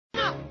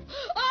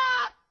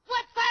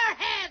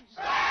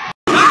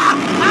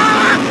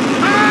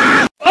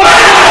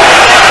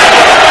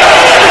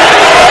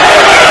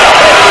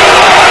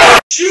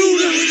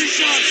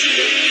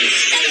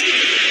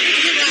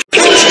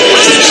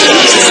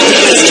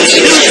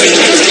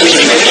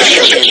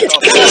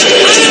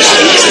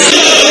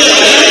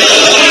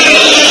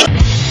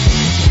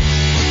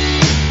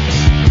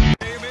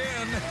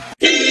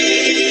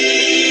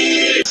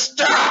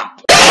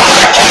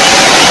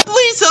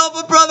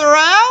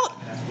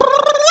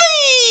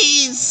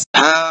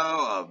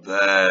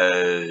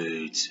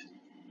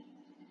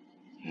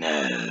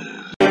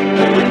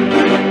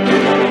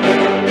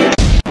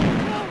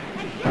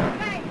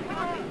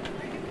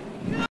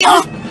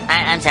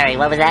sorry,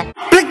 what was that?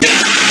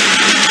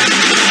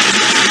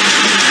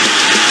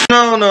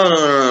 No.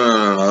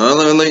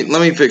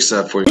 Let me fix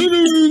that for you.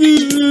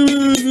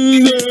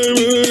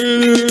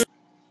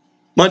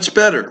 Much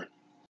better.